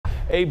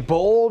A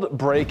bold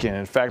break-in.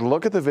 In fact,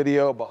 look at the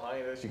video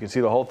behind us. You can see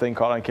the whole thing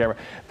caught on camera.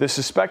 The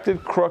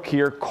suspected crook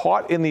here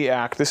caught in the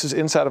act. This is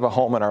inside of a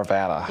home in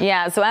Arvada.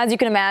 Yeah, so as you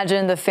can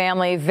imagine, the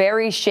family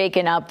very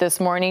shaken up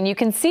this morning. You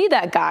can see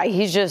that guy.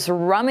 He's just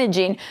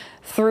rummaging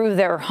through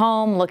their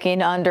home,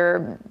 looking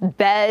under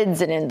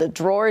beds and in the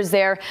drawers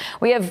there.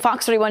 We have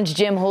FOX31's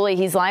Jim Hooley.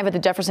 He's live at the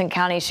Jefferson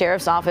County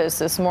Sheriff's Office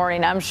this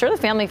morning. I'm sure the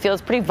family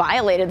feels pretty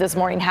violated this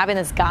morning having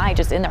this guy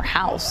just in their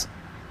house.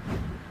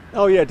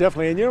 Oh, yeah,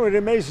 definitely. And, you know, it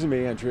amazes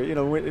me, Andrea. You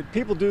know, when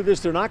people do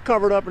this, they're not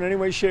covered up in any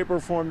way, shape, or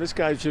form. This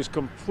guy's just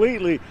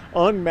completely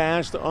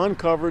unmasked,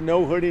 uncovered,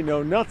 no hoodie,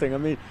 no nothing. I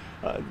mean,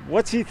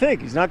 what's he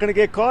think? He's not going to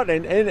get caught?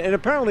 And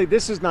apparently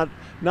this is not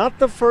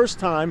the first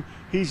time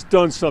he's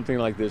done something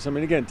like this. I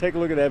mean, again, take a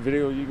look at that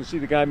video. You can see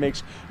the guy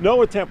makes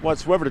no attempt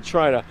whatsoever to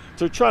try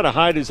to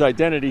hide his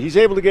identity. He's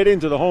able to get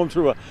into the home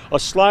through a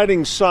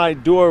sliding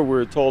side door,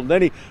 we're told. And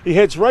then he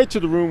heads right to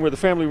the room where the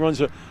family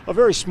runs a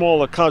very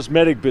small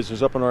cosmetic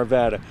business up in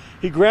Arvada.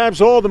 He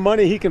grabs all the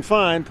money he can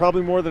find,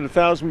 probably more than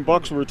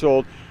 $1,000, we're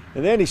told,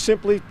 and then he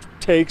simply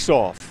takes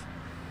off.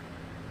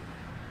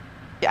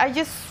 I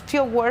just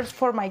feel worse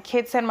for my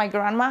kids and my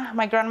grandma.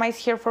 My grandma is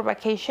here for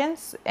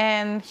vacations,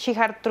 and she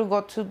had to go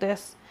to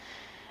this.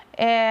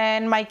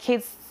 And my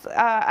kids,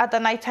 at the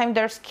nighttime,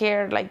 they're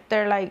scared. Like,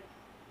 they're like,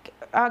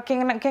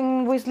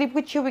 can we sleep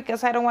with you?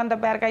 Because I don't want the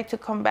bad guy to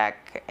come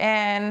back.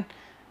 And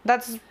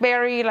that's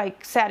very,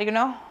 like, sad, you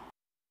know?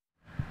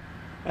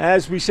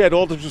 As we said,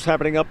 all this was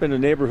happening up in a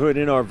neighborhood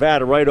in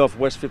Arvada, right off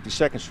West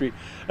 52nd Street.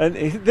 And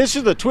this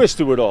is the twist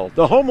to it all.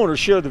 The homeowner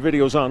shared the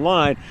videos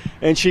online,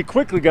 and she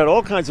quickly got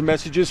all kinds of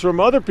messages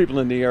from other people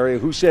in the area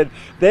who said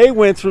they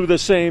went through the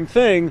same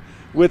thing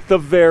with the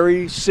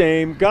very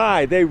same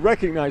guy. They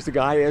recognized the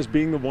guy as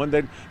being the one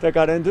that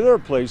got into their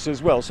place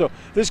as well. So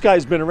this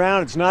guy's been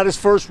around. It's not his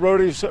first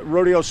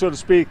rodeo, so to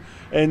speak,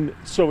 and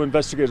so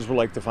investigators would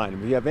like to find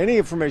him. If you have any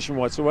information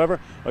whatsoever,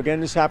 again,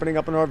 this is happening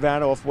up in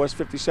Arvada off West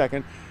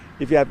 52nd.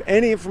 If you have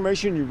any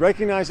information, you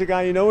recognize the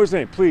guy, you know his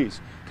name, please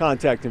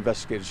contact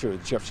investigators here at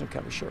the Jefferson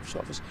County Sheriff's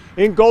Office.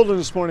 In Golden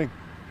this morning,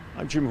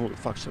 I'm Jim Hooley,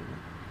 FOX31.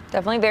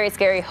 Definitely very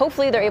scary.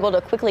 Hopefully they're able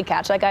to quickly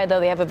catch that guy, though.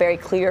 They have a very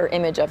clear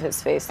image of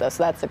his face, though,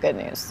 so that's the good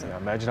news. Yeah,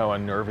 imagine how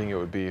unnerving it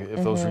would be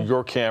if those were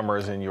your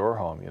cameras in your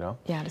home, you know?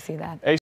 Yeah, to see that.